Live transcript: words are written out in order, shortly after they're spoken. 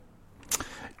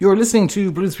You're listening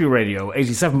to Bloomsbury Radio,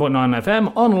 87.9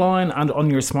 FM, online and on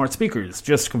your smart speakers.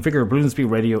 Just configure Bloomsbury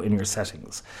Radio in your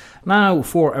settings. Now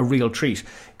for a real treat.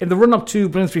 In the run-up to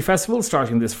Bloomsbury Festival,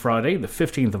 starting this Friday, the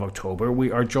 15th of October,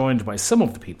 we are joined by some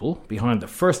of the people behind the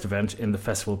first event in the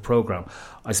festival programme.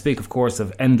 I speak, of course,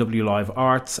 of NW Live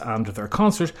Arts and their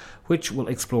concert, which will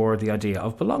explore the idea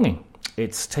of belonging.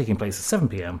 It's taking place at 7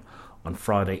 p.m. on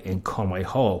Friday in Conway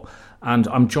Hall. And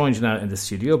I'm joined now in the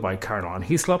studio by Caroline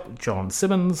Hislop, John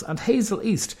Simmons and Hazel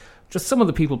East, just some of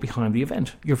the people behind the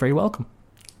event. You're very welcome.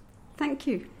 Thank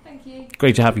you. Thank you.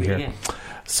 Great to have you here. Yeah.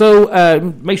 So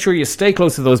make sure you stay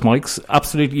close to those mics.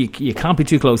 Absolutely, you can't be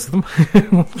too close to them.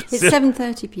 It's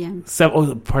 7:30 p.m.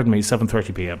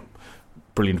 7:30 p.m.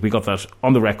 Brilliant. We got that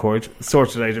on the record,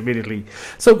 sorted out immediately.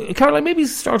 So, Caroline, maybe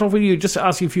start off with you, just to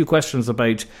ask you a few questions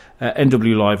about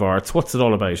NW Live Arts. What's it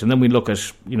all about? And then we look at,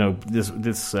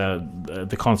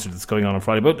 the concert that's going on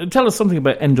Friday. But tell us something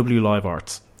about NW Live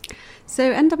Arts.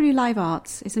 So, NW Live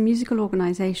Arts is a musical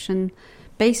organisation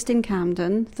based in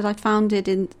Camden that I founded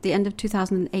in the end of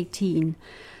 2018.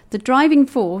 The driving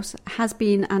force has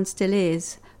been and still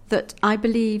is that I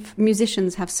believe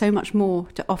musicians have so much more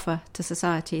to offer to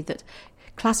society, that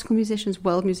classical musicians,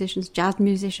 world musicians, jazz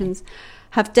musicians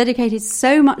have dedicated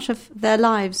so much of their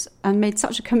lives and made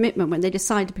such a commitment when they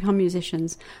decide to become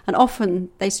musicians, and often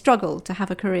they struggle to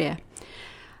have a career.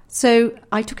 So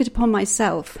I took it upon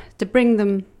myself to bring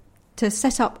them to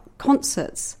set up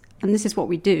concerts, and this is what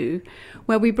we do,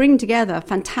 where we bring together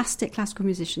fantastic classical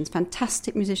musicians,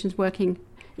 fantastic musicians working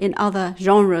in other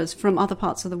genres from other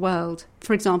parts of the world.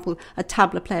 For example, a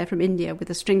tabla player from India with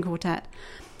a string quartet.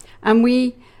 And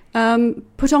we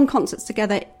put on concerts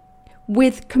together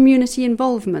with community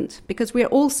involvement, because we're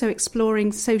also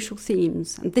exploring social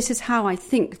themes. And this is how I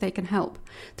think they can help.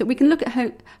 That we can look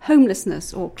at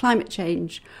homelessness or climate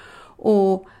change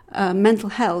or mental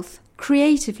health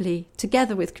creatively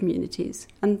together with communities.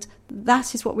 And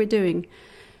that is what we're doing.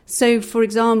 So, for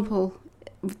example,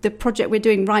 the project we're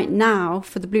doing right now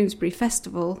for the Bloomsbury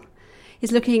Festival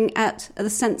is looking at the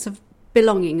sense of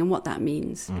belonging and what that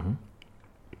means. Mm-hmm.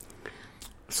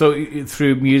 So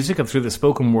through music and through the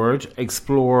spoken word,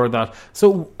 explore that.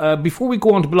 So before we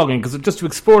go on to belonging, because just to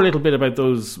explore a little bit about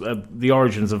those, the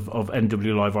origins of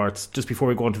NW Live Arts, just before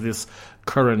we go on to this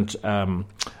current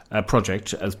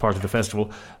project as part of the festival.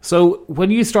 So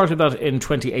when you started that in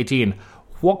 2018,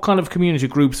 what kind of community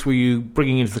groups were you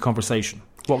bringing into the conversation?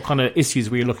 What kind of issues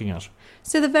were you looking at?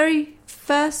 So the very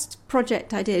first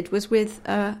project I did was with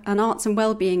an arts and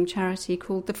wellbeing charity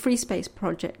called the Free Space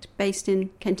Project, based in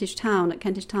Kentish Town at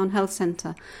Kentish Town Health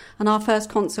Centre. And our first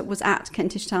concert was at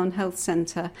Kentish Town Health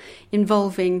Centre,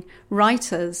 involving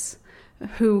writers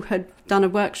who had done a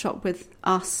workshop with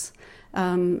us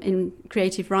in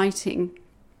creative writing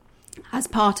as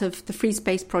part of the Free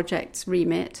Space Project's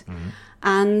remit. Mm-hmm.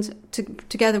 And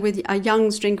together with a young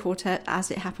string quartet,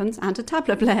 as it happens, and a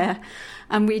tabla player.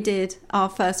 And we did our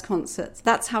first concert.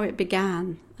 That's how it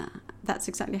began. That's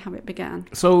exactly how it began.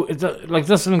 So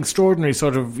that's an extraordinary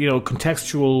sort of,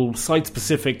 contextual,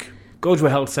 site-specific, go to a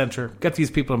health centre, get these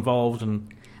people involved.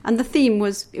 And the theme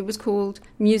was called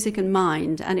Music and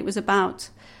Mind, and it was about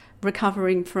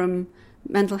recovering from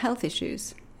mental health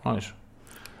issues. Right.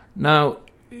 Now,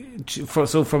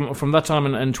 so from that time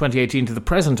in 2018 to the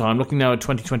present time, looking now at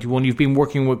 2021, you've been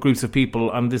working with groups of people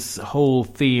and this whole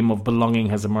theme of belonging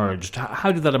has emerged.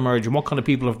 How did that emerge and what kind of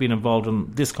people have been involved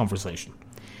in this conversation?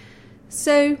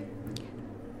 So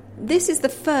this is the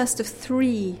first of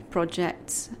 3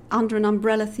 projects under an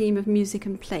umbrella theme of music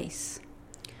and place.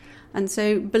 And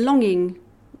so belonging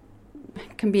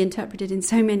can be interpreted in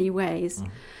so many ways.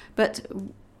 But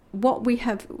what we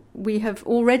have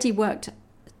already worked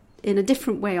in a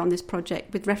different way on this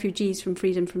project with refugees from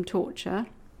freedom from torture.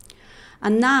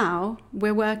 And now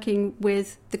we're working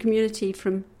with the community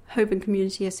from Holborn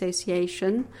Community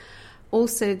Association,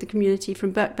 also the community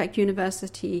from Birkbeck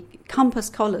University, campus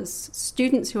scholars,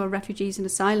 students who are refugees and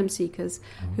asylum seekers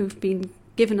who've been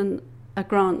given a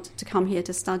grant to come here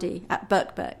to study at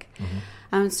Birkbeck. Mm-hmm.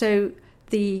 And so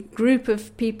the group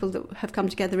of people that have come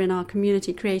together in our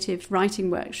community creative writing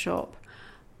workshop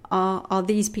are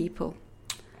these people.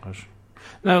 Right.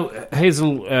 Now,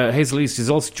 Hazel East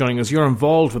is also joining us. You're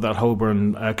involved with that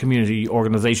Holborn community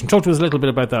organisation. Talk to us a little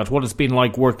bit about that. What it's been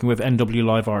like working with NW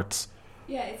Live Arts.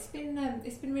 Yeah, it's been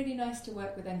really nice to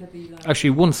work with NW Live.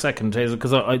 Actually, 1 second, Hazel,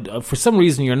 because I for some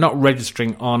reason you're not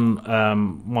registering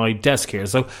on my desk here.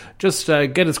 So just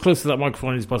get as close to that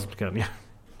microphone as you possibly can.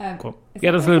 Yeah. Cool. Yeah,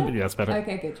 that's a little bit. Yeah, that's better.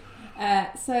 Okay, good.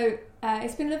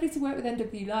 It's been lovely to work with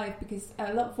NW Live because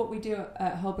a lot of what we do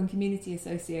at Holborn Community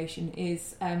Association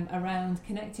is around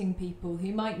connecting people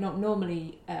who might not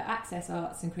normally access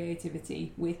arts and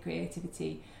creativity with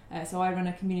creativity. So I run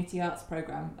a community arts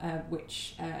programme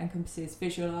which encompasses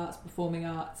visual arts, performing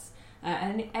arts,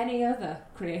 and any other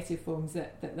creative forms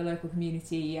that the local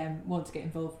community want to get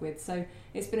involved with. So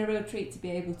it's been a real treat to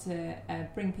be able to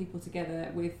bring people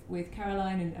together with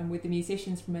Caroline and with the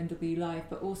musicians from NW Live,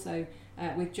 but also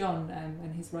with John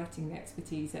and his writing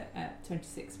expertise at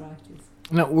 26 Writers.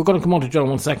 Now, we're going to come on to John in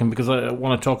 1 second because I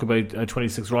want to talk about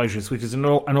 26 Writers, which is an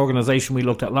organisation we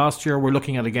looked at last year. We're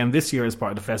looking at again this year as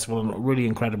part of the festival, and a really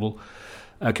incredible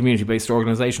community-based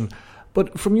organisation.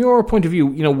 But from your point of view,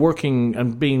 working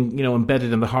and being,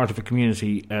 embedded in the heart of a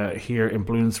community here in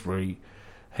Bloomsbury,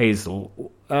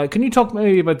 Hazel, can you talk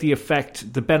maybe about the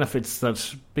effect, the benefits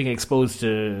that being exposed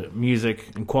to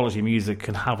music and quality music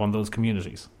can have on those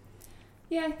communities?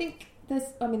 Yeah, I think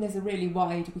there's a really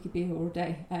wide, we could be here all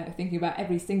day thinking about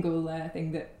every single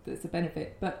thing that's a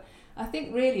benefit. But I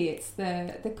think really it's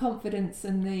the confidence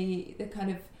and the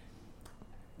kind of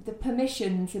the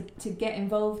permission to get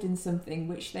involved in something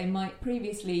which they might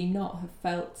previously not have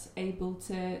felt able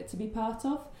to be part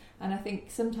of. And I think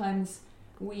sometimes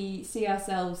we see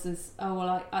ourselves as,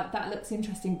 that looks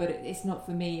interesting, but it's not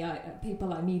for me. People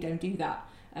like me don't do that.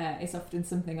 It's often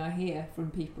something I hear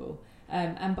from people.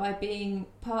 And by being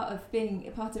part of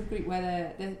a group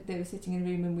where they were sitting in a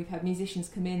room and we've had musicians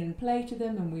come in and play to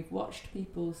them and we've watched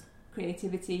people's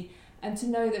creativity, and to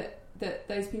know that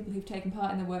those people who've taken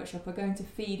part in the workshop are going to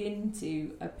feed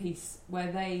into a piece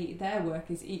where their work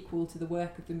is equal to the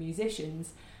work of the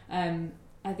musicians,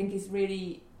 I think is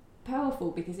really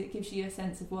powerful, because it gives you a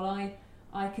sense of, I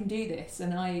can do this,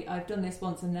 and I've done this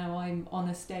once, and now I'm on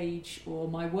a stage, or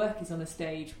my work is on a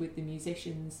stage with the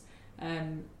musicians,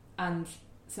 and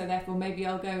so therefore maybe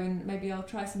I'll go and maybe I'll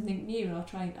try something new, and I'll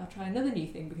try another new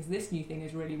thing, because this new thing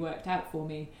has really worked out for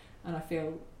me, and I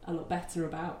feel a lot better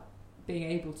about being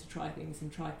able to try things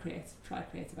and try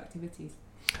creative activities.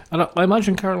 And I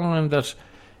imagine, Caroline, that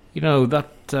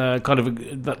that kind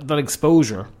of that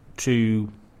exposure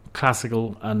to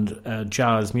classical and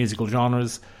jazz musical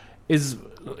genres is,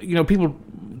 people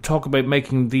talk about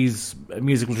making these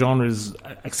musical genres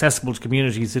accessible to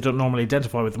communities who don't normally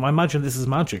identify with them. I imagine this is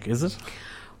magic, is it?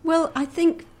 Well, I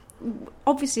think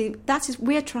obviously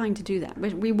we're trying to do that.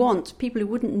 We want people who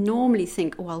wouldn't normally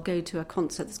think, I'll go to a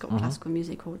concert that's got classical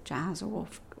music or jazz or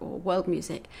world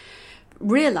music,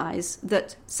 realise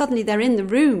that suddenly they're in the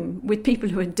room with people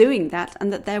who are doing that,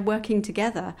 and that they're working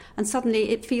together, and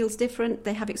suddenly it feels different.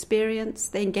 They have experience,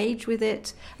 they engage with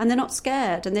it, and they're not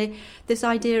scared. And this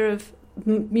idea of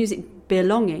music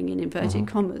belonging, in inverted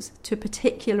commas, to a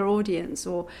particular audience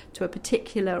or to a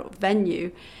particular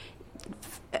venue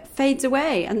fades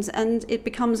away, and it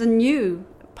becomes a new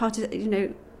part of,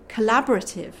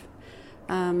 collaborative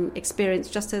experience,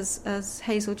 just as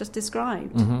Hazel just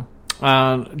described.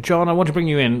 John, I want to bring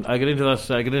you in. I get into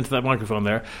that microphone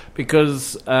there,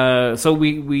 because so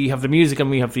we have the music and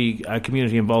we have the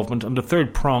community involvement, and the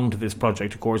third prong to this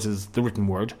project, of course, is the written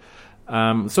word.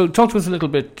 So talk to us a little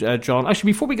bit, John.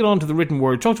 Actually, before we get on to the written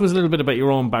word, talk to us a little bit about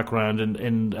your own background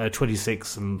in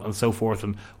 26 and so forth,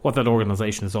 and what that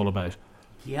organisation is all about.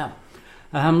 Yeah.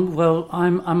 Well,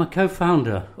 I'm a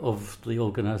co-founder of the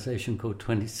organisation called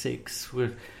 26.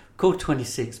 We're called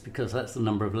 26 because that's the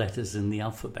number of letters in the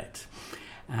alphabet.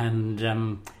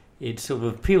 And it sort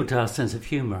of appealed to our sense of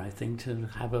humour, I think, to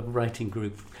have a writing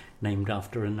group named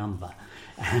after a number.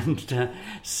 And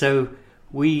so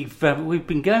we've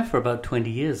been going for about 20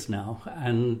 years now,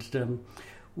 and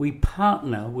we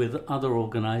partner with other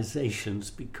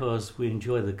organisations because we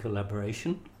enjoy the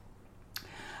collaboration.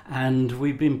 And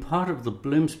we've been part of the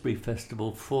Bloomsbury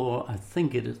Festival for, I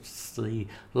think it's the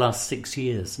last 6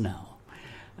 years now.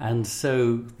 And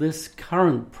so this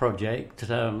current project,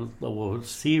 or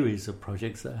series of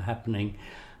projects that are happening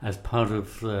as part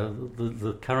of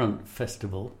the current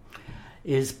festival,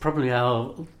 is probably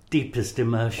our deepest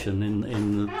immersion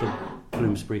in the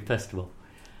Bloomsbury Festival.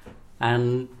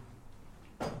 And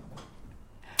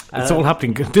it's all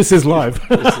happening. This is live.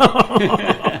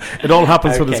 It all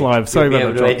happens when it's live. Sorry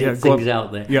about that, John. Things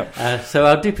out there. Yeah. So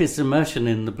our deepest immersion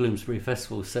in the Bloomsbury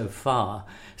Festival so far.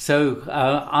 So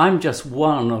I'm just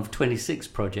one of 26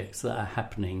 projects that are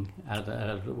happening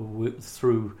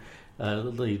through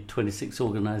the 26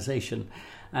 organisation.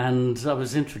 And I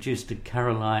was introduced to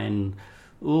Caroline,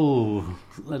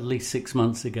 at least 6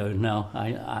 months ago now,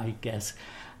 I guess.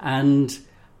 And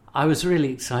I was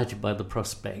really excited by the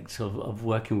prospect of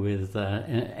working with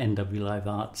NW Live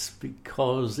Arts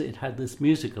because it had this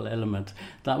musical element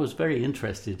that I was very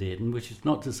interested in, which is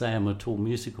not to say I'm at all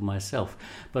musical myself,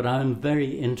 but I'm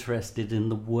very interested in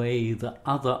the way that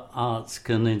other arts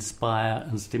can inspire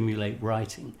and stimulate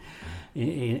writing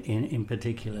in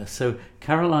particular. So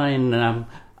Caroline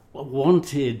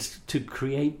wanted to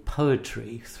create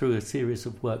poetry through a series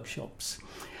of workshops.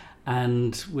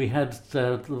 And we had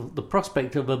the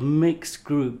prospect of a mixed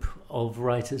group of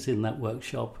writers in that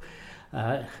workshop,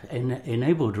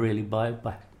 enabled really by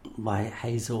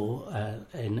Hazel,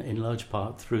 in large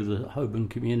part through the Holborn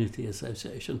Community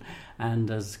Association, and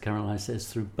as Caroline says,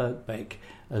 through Birkbeck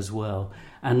as well.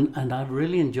 And I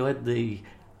really enjoyed the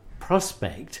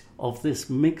prospect of this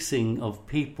mixing of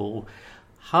people,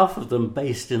 half of them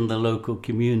based in the local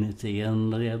community,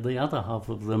 and the other half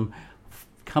of them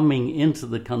coming into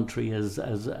the country as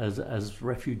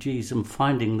refugees and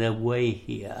finding their way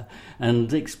here,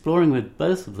 and exploring with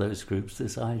both of those groups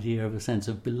this idea of a sense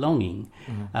of belonging,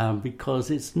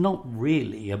 because it's not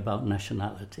really about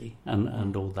nationality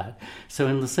and all that. So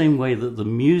in the same way that the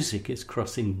music is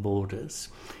crossing borders,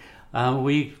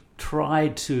 we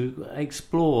tried to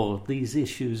explore these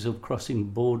issues of crossing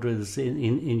borders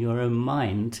in your own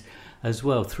mind as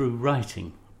well through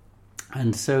writing.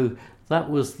 And so that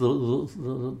was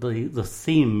the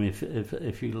theme,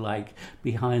 if you like,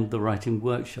 behind the writing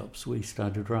workshops we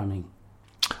started running.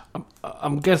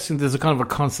 I'm guessing there's a kind of a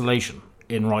consolation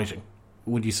in writing,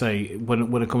 would you say,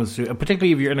 when it comes to,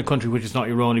 particularly if you're in a country which is not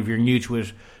your own, if you're new to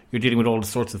it, you're dealing with all the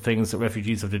sorts of things that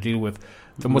refugees have to deal with,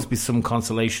 there must be some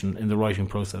consolation in the writing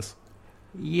process.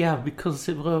 Yeah, because,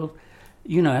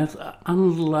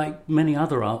 unlike many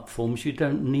other art forms, you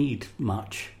don't need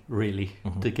much, really,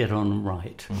 to get on and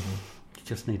write. You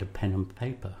just need a pen and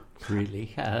paper,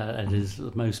 really. It is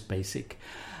the most basic.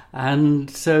 And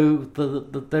so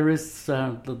there is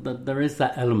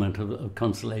that element of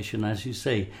consolation, as you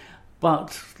say,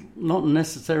 but not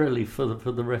necessarily for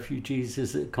the refugees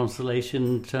is it consolation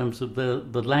in terms of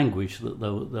the language that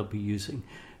they'll be using,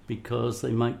 because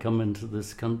they might come into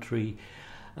this country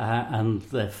and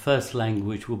their first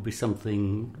language will be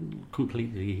something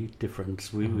completely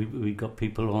different. We got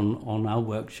people on our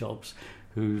workshops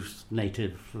whose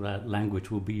native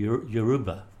language will be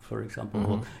Yoruba, for example,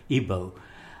 or Igbo.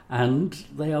 And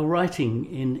they are writing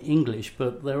in English,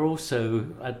 but they're also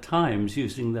at times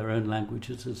using their own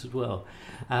languages as well,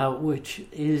 which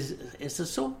is a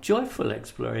sort of joyful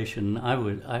exploration, I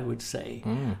would say,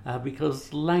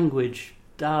 because language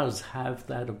does have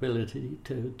that ability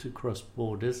to cross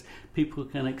borders. People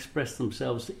can express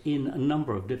themselves in a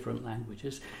number of different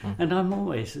languages, and I'm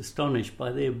always astonished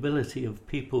by the ability of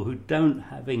people who don't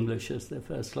have English as their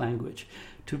first language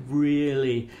to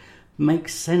really make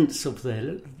sense of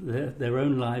their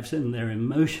own lives and their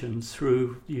emotions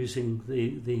through using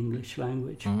the English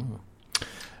language.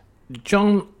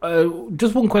 John,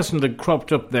 just one question that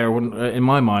cropped up there in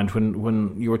my mind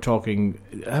when you were talking.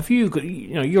 Have you?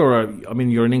 You're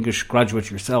an English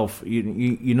graduate yourself.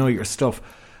 You know your stuff.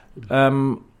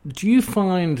 Do you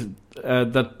find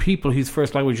that people whose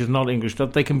first language is not English,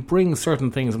 that they can bring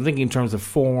certain things? I'm thinking in terms of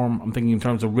form. I'm thinking in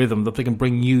terms of rhythm. That they can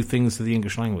bring new things to the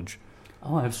English language.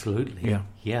 Oh, absolutely.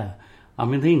 Yeah. I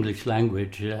mean, the English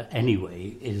language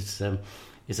anyway is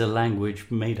a language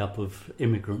made up of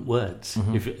immigrant words,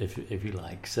 if you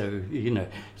like. So,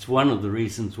 it's one of the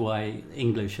reasons why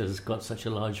English has got such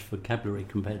a large vocabulary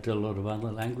compared to a lot of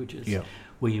other languages. Yeah.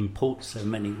 We import so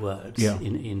many words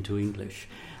into English.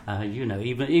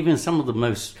 Even some of the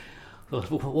most,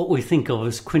 what we think of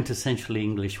as quintessentially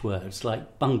English words,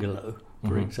 like bungalow,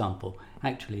 for example,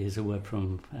 actually is a word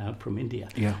from India.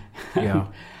 Yeah.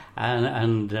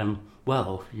 and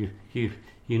well, you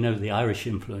know the Irish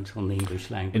influence on the English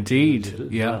language.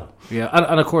 Indeed, yeah.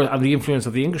 And of course, and the influence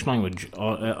of the English language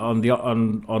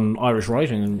on Irish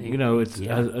writing, and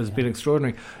has been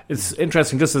extraordinary. It's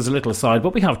interesting, just as a little aside,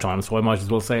 but we have time, so I might as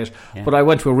well say it. Yeah. But I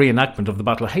went to a reenactment of the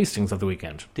Battle of Hastings at the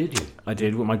weekend. Did you? I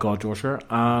did, with my goddaughter,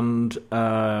 and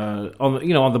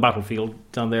on the battlefield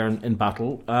down there in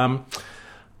battle.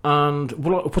 And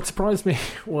what surprised me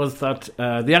was that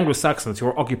the Anglo-Saxons, who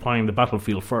were occupying the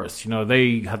battlefield first,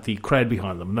 they had the cred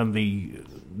behind them, and then the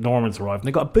Normans arrived and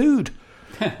they got booed.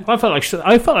 I felt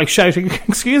like shouting,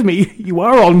 "Excuse me, you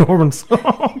are all Normans!"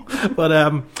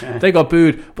 But they got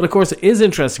booed. But of course, it is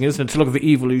interesting, isn't it, to look at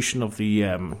the evolution of the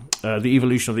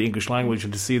English language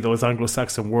and to see those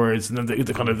Anglo-Saxon words and then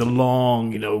the kind of the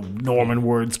long, Norman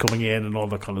words coming in and all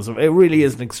that kind of stuff. It really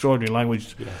is an extraordinary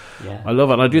language. Yeah. I love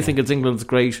it. And I do think it's England's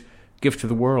great gift to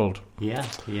the world. Yeah.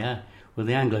 Well,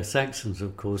 the Anglo-Saxons,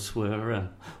 of course, were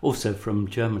also from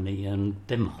Germany and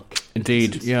Denmark.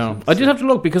 Indeed, yeah. I did have to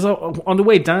look because on the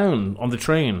way down on the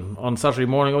train on Saturday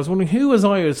morning, I was wondering who was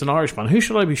I as an Irishman? Who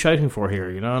should I be shouting for here?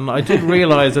 You know, and I did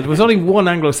realise that there was only one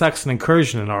Anglo-Saxon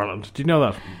incursion in Ireland. Did you know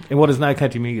that? In what is now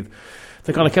County Meath.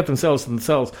 They kind of kept themselves to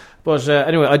themselves. But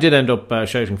anyway, I did end up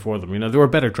shouting for them. You know, they were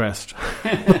better dressed.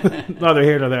 Neither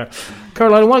here nor there.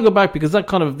 Caroline, I want to go back because that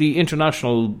kind of the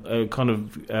international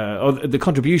the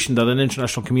contribution that an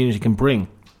international community can bring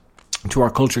to our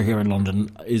culture here in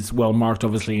London is well marked,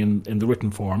 obviously, in the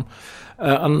written form.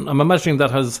 And I'm imagining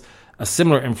that has a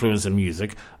similar influence in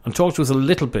music. And talk to us a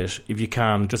little bit, if you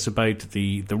can, just about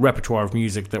the repertoire of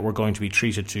music that we're going to be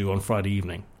treated to on Friday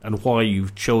evening and why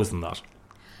you've chosen that.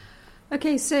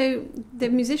 Okay, so the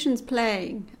musicians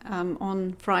playing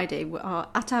on Friday are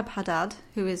Atab Haddad,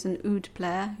 who is an oud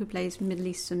player who plays Middle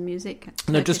Eastern music.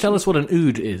 Now, just tell us what an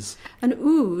oud is. An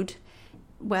oud,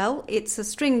 well, it's a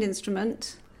stringed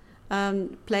instrument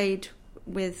played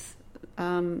with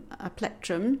a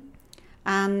plectrum,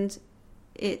 and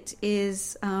it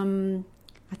is,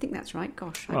 I think that's right.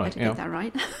 Gosh, I better get that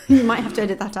right. You might have to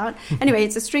edit that out. Anyway,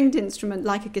 it's a stringed instrument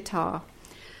like a guitar.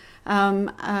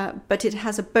 But it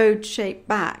has a bowed-shaped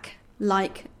back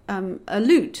like a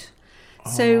lute.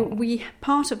 So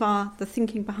part of the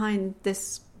thinking behind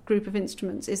this group of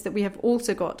instruments is that we have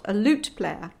also got a lute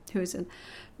player who is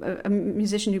a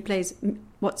musician who plays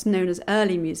what's known as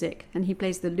early music, and he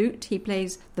plays the lute, he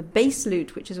plays the bass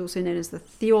lute, which is also known as the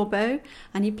theorbo,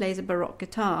 and he plays a baroque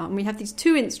guitar. And we have these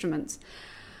two instruments.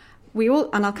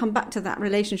 And I'll come back to that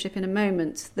relationship in a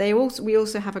moment. We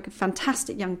also have a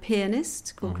fantastic young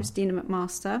pianist called Christina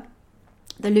McMaster.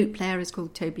 The lute player is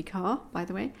called Toby Carr, by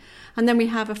the way. And then we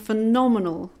have a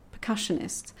phenomenal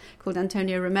percussionist called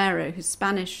Antonio Romero, who's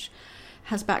Spanish,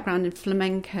 has background in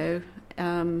flamenco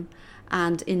and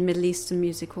in Middle Eastern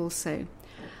music also.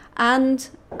 And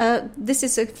this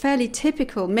is a fairly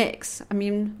typical mix. I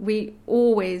mean, we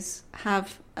always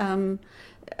have, a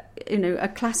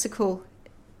classical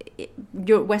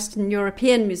Western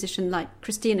European musician like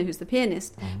Christina, who's the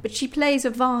pianist, but she plays a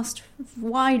vast,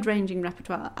 wide-ranging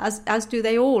repertoire, as do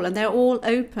they all, and they're all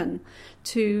open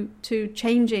to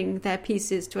changing their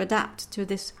pieces to adapt to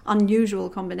this unusual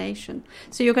combination.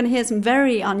 So you're going to hear some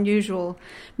very unusual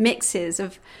mixes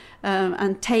of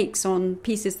and takes on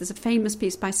pieces. There's a famous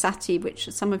piece by Satie, which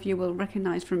some of you will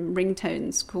recognise from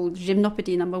ringtones, called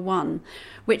Gymnopédie No. 1,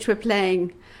 which we're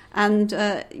playing. And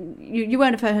you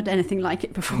won't have heard anything like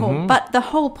it before. But the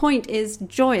whole point is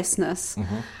joyousness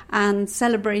and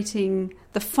celebrating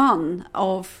the fun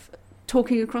of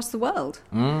talking across the world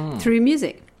through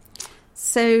music.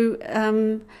 So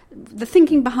the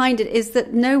thinking behind it is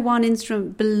that no one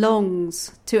instrument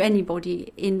belongs to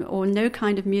anybody or no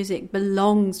kind of music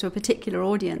belongs to a particular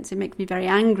audience. It makes me very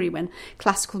angry when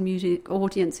classical music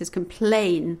audiences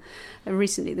complain.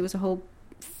 Recently there was a whole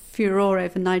furore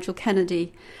over Nigel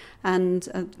Kennedy and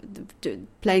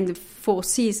playing the Four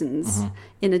Seasons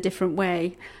in a different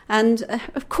way. And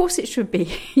of course it should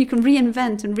be. You can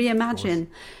reinvent and reimagine.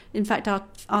 In fact, our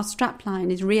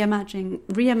strapline is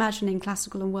reimagining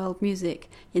classical and world music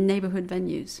in neighbourhood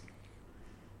venues.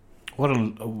 What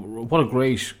a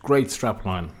great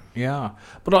strapline. Yeah,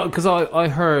 but because I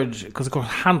heard, because of course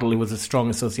Handel was a strong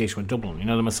association with Dublin. You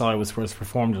know, the Messiah was first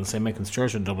performed in St. Michael's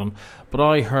Church in Dublin. But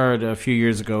I heard a few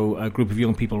years ago a group of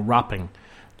young people rapping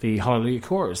the Hallelujah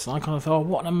Chorus, and I kind of thought,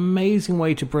 what an amazing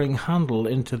way to bring Handel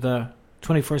into the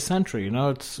 21st century. You know,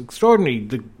 it's extraordinary,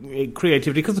 the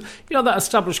creativity, because you know that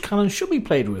established canon should be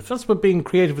played with. That's what being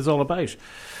creative is all about.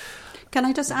 Can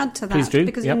I just add to that? Please do.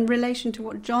 Because in relation to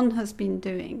what John has been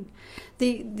doing,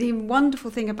 the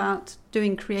wonderful thing about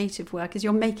doing creative work is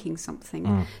you're making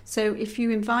something. So if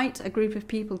you invite a group of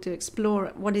people to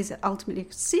explore what is ultimately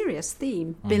a serious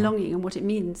theme, belonging, and what it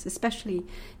means, especially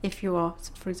if you are,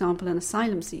 for example, an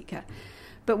asylum seeker.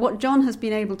 But what John has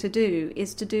been able to do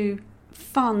is to do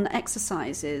fun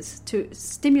exercises to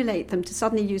stimulate them to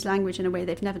suddenly use language in a way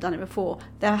they've never done it before.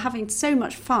 They're having so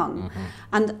much fun.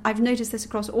 And I've noticed this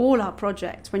across all our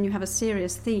projects. When you have a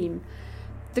serious theme,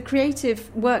 the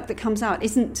creative work that comes out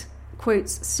isn't,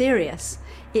 quotes, serious.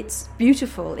 It's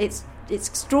beautiful, it's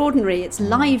extraordinary, it's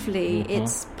lively,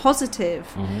 it's positive,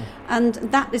 and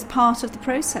that is part of the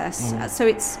process. So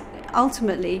it's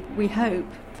ultimately, we hope,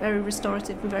 very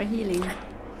restorative and very healing.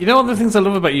 You know, one of the things I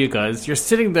love about you guys, you're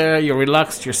sitting there, you're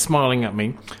relaxed, you're smiling at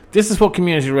me. This is what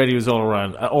community radio is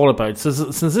all about.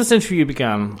 So since this interview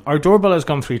began, our doorbell has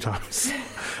gone 3 times.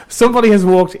 Somebody has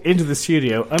walked into the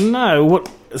studio, and now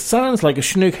sounds like a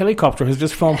Chinook helicopter has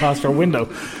just flown past our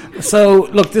window. So,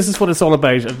 look, this is what it's all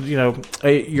about. And,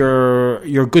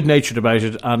 you're good-natured about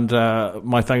it, and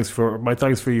my thanks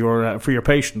for your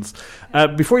patience.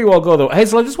 Before you all go, though,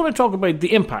 Hazel, I just want to talk about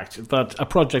the impact that a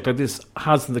project like this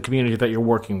has in the community that you're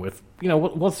working with.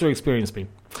 What's their experience been?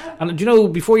 And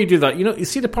before you do that, you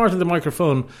see the part of the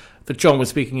microphone that John was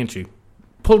speaking into.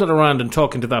 Pull that around and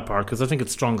talk into that part, because I think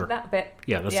it's stronger. That bit.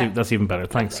 Yeah, that's even better.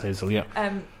 Thanks, Hazel. Yeah.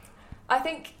 I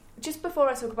think just before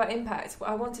I talk about impact,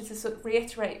 I wanted to sort of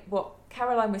reiterate what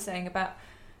Caroline was saying about,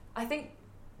 I think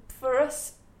for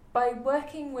us, by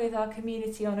working with our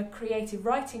community on a creative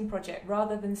writing project,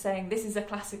 rather than saying this is a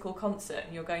classical concert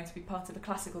and you're going to be part of a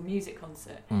classical music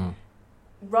concert,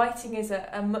 writing is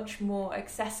a much more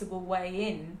accessible way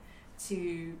in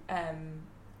to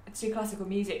classical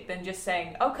music than just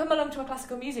saying, oh, come along to a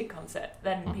classical music concert.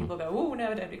 Then people go, oh,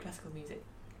 no, I don't do classical music.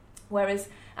 Whereas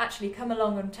actually come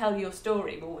along and tell your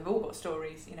story. Well, we've all got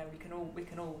stories, we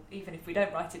can all, even if we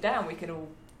don't write it down, we can all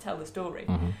tell the story.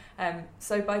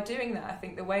 So by doing that, I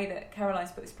think the way that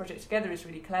Caroline's put this project together is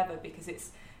really clever, because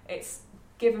it's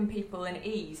given people an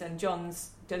ease, and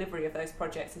John's delivery of those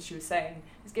projects, as she was saying,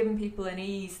 has given people an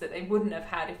ease that they wouldn't have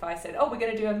had if I said, oh, we're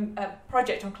going to do a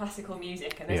project on classical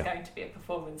music and there's going to be a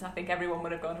performance. I think everyone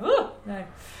would have gone, oh, no.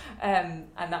 And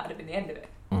that would have been the end of it.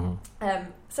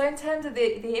 So in terms of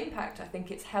the impact, I think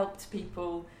it's helped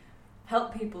people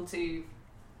to,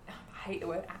 I hate the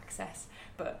word access,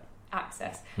 but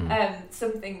access,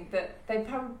 something that they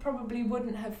probably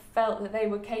wouldn't have felt that they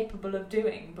were capable of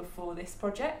doing before this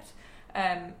project.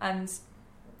 And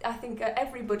I think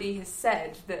everybody has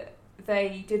said that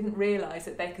they didn't realise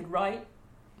that they could write,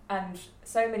 and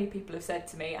so many people have said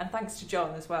to me, and thanks to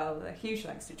John as well, a huge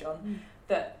thanks to John,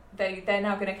 that they're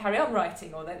now going to carry on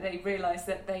writing, or that they realise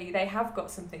that they have got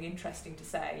something interesting to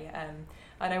say.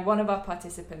 I know one of our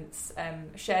participants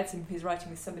shared some of his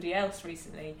writing with somebody else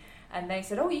recently, and they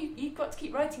said, oh, you've got to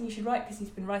keep writing, you should write, because he's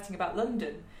been writing about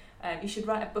London. You should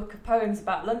write a book of poems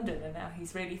about London, and now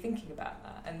he's really thinking about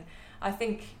that. And I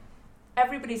think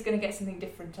everybody's going to get something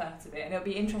different out of it, and it'll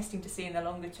be interesting to see in the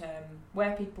longer term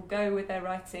where people go with their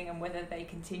writing and whether they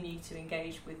continue to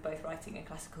engage with both writing and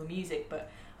classical music.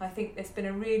 But I think there's been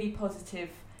a really positive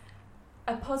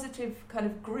kind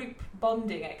of group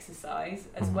bonding exercise,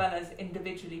 as well as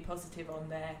individually positive on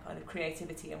their kind of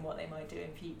creativity and what they might do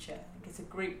in future. I think as a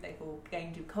group they've all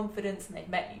gained new confidence and they've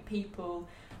met new people.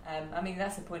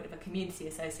 That's the point of a community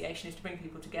association, is to bring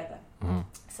people together.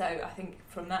 So I think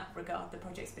from that regard the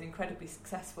project's been incredibly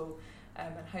successful,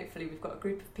 and hopefully we've got a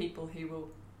group of people who will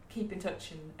keep in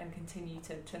touch and continue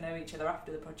to know each other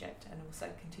after the project, and also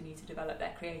continue to develop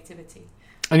their creativity.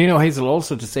 And Hazel,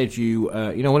 also to say to you,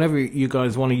 whenever you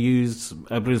guys want to use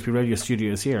Bloomsbury Radio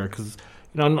Studios here, because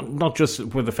not just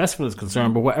where the festival is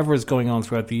concerned, but whatever is going on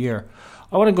throughout the year,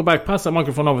 I want to go back, pass that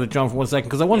microphone over to John for 1 second,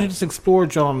 because I want to just explore,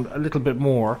 John, a little bit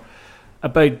more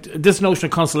about this notion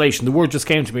of constellation. The word just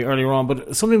came to me earlier on,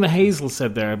 but something that Hazel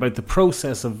said there about the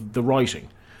process of the writing.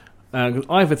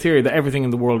 I have a theory that everything in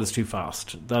the world is too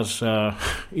fast, that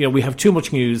we have too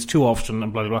much news too often,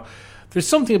 and blah, blah, blah. There's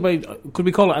something about, could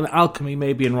we call it an alchemy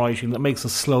maybe in writing, that makes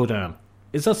us slow down.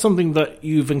 Is that something that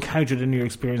you've encountered in your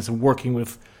experience of working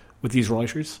with these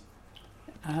writers?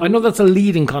 I know that's a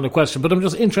leading kind of question, but I'm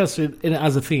just interested in it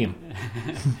as a theme.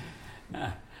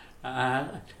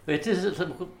 It is.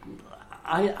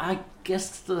 I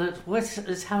guess that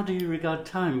is how do you regard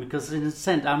time? Because in a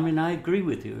sense, I agree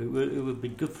with you. It would be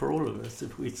good for all of us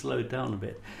if we slowed down a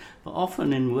bit. But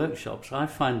often in workshops, I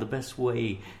find the best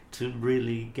way to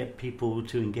really get people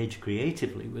to engage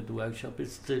creatively with the workshop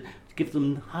is to give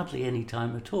them hardly any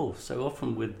time at all. So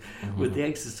often with the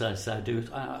exercise I do,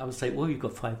 I would say, well, you've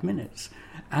got 5 minutes.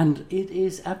 And it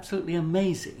is absolutely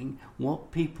amazing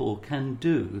what people can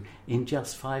do in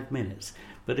just 5 minutes.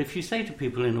 But if you say to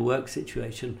people in a work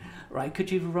situation, right, could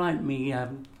you write me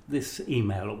this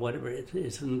email or whatever it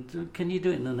is, and can you do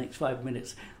it in the next 5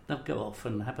 minutes? They'll go off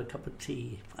and have a cup of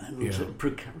tea and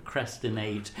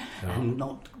procrastinate and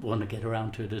not want to get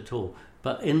around to it at all.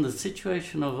 But in the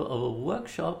situation of a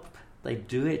workshop, they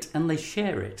do it and they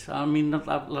share it. I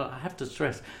have to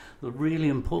stress, the really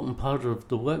important part of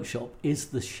the workshop is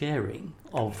the sharing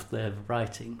of their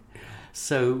writing.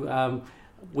 So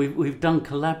we've done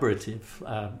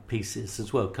collaborative pieces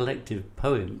as well, collective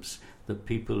poems that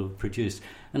people have produced.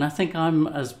 And I think I'm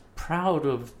as proud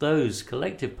of those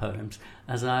collective poems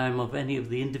as I am of any of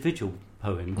the individual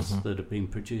poems that have been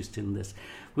produced in this.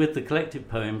 With the collective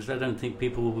poems, I don't think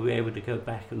people will be able to go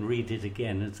back and read it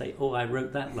again and say, "Oh, I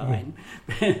wrote that line."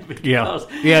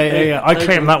 I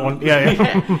claim that one.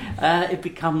 It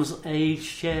becomes a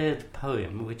shared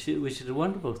poem, which is a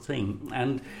wonderful thing,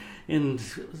 and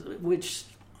which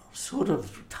sort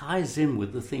of ties in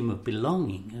with the theme of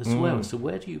belonging as well. So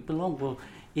where do you belong? Well,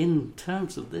 in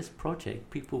terms of this project,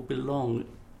 people belong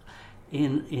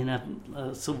in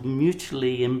a sort of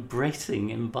mutually embracing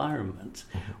environment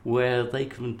where they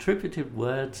contributed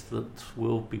words that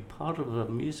will be part of a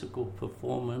musical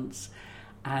performance,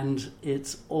 and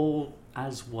it's all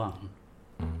as one.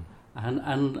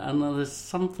 And there's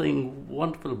something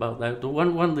wonderful about that.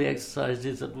 One of the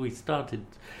exercises that we started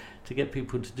to get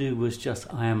people to do was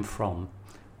just, I am from.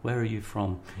 Where are you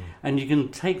from? And you can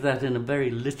take that in a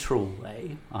very literal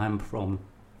way. I'm from,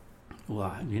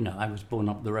 well, I was born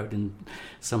up the road in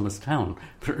Somers Town,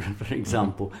 for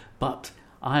example. But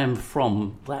I am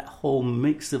from that whole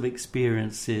mix of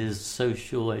experiences,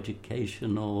 social,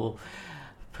 educational,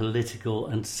 political,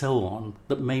 and so on,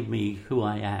 that made me who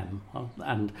I am.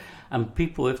 And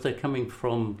people, if they're coming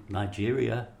from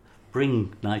Nigeria,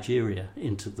 bring Nigeria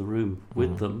into the room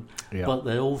with them. But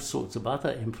there are all sorts of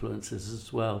other influences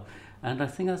as well. And I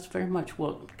think that's very much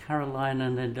what Caroline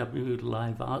and NW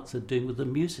Live Arts are doing with the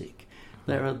music.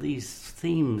 There are these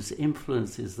themes,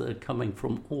 influences that are coming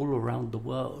from all around the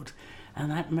world,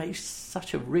 and that makes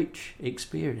such a rich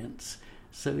experience.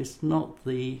 So it's not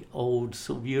the old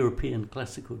sort of European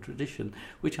classical tradition,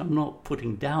 which I'm not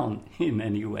putting down in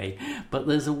any way, but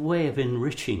there's a way of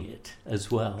enriching it as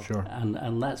well. Sure.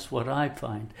 And that's what I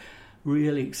find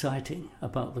really exciting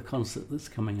about the concert that's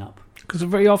coming up. Because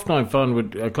very often I've found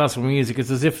with classical music, it's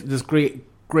as if this great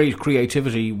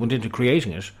creativity went into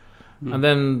creating it. And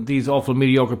then these awful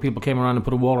mediocre people came around and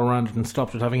put a wall around it and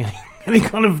stopped it having any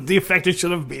kind of the effect it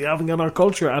should have been having on our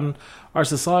culture and our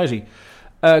society.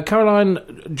 Caroline,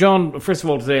 John, first of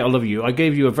all today, I love you. I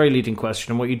gave you a very leading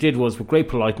question, and what you did was, with great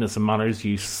politeness and manners,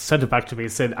 you sent it back to me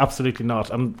and said, absolutely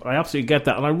not. And I absolutely get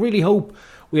that. And I really hope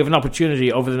we have an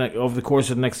opportunity over the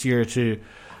course of the next year to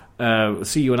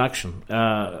see you in action.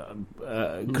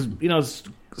 Because,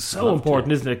 it's so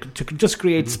important, isn't it, to just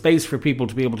create space for people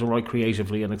to be able to write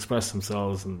creatively and express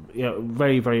themselves. And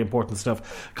very, very important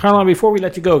stuff. Caroline, before we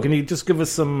let you go, can you just give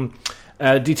us some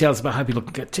details about how people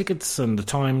can get tickets and the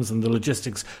times and the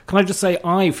logistics? Can I just say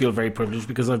I feel very privileged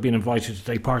because I've been invited to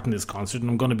take part in this concert, and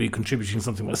I'm going to be contributing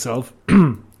something myself.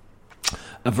 A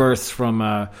verse from,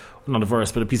 not a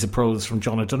verse, but a piece of prose from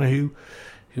John O'Donoghue,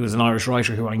 who was an Irish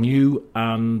writer who I knew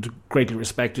and greatly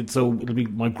respected. So it'll be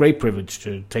my great privilege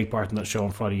to take part in that show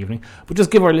on Friday evening. But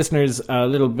just give our listeners a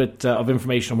little bit of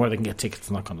information on where they can get tickets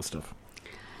and that kind of stuff.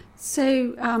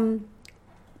 So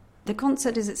the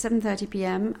concert is at 7:30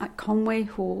 p.m. at Conway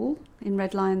Hall in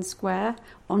Red Lion Square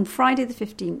on Friday the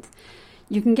 15th.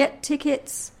 You can get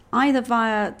tickets either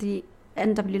via the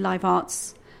NW Live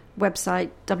Arts website,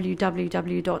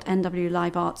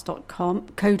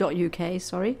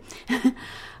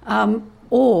 www.nwlivearts.co.uk,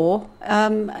 or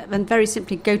and very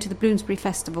simply go to the Bloomsbury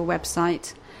Festival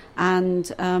website and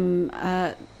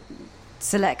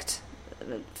select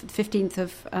 15th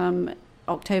of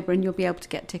October, and you'll be able to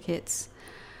get tickets.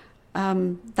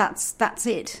 That's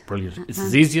it. Brilliant. It's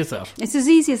as easy as that. It's as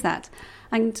easy as that.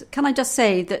 And can I just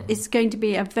say that it's going to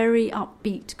be a very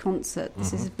upbeat concert.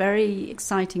 This is very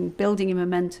exciting, building in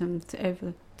momentum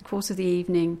over the course of the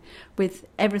evening, with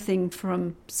everything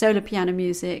from solo piano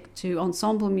music to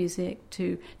ensemble music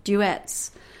to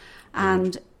duets,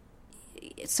 and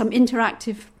some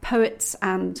interactive poets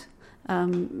and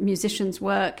musicians'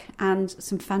 work, and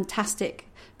some fantastic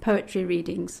poetry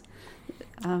readings.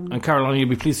 And Caroline, you'll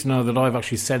be pleased to know that I've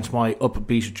actually sent my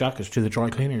upbeat jacket to the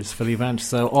dry cleaners for the event,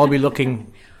 so I'll be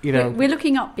looking, We're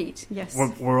looking upbeat, yes.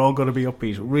 We're all going to be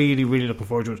upbeat. Really, really looking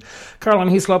forward to it. Caroline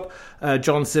Hislop,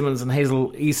 John Simmons and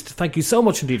Hazel East, thank you so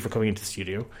much indeed for coming into the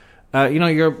studio.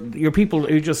 You're people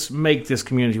who just make this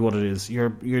community what it is.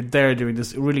 You're there doing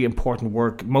this really important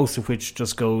work, most of which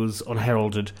just goes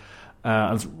unheralded.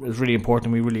 It's really important,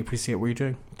 and we really appreciate what you're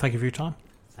doing. Thank you for your time.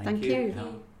 Thank you.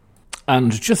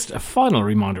 And just a final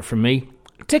reminder from me,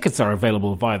 tickets are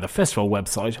available via the festival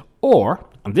website, or,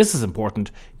 and this is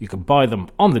important, you can buy them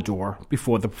on the door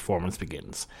before the performance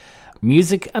begins.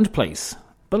 Music and Place,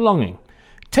 Belonging,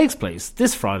 takes place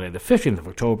this Friday the 15th of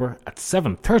October at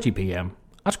 7:30 p.m.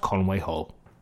 at Conway Hall.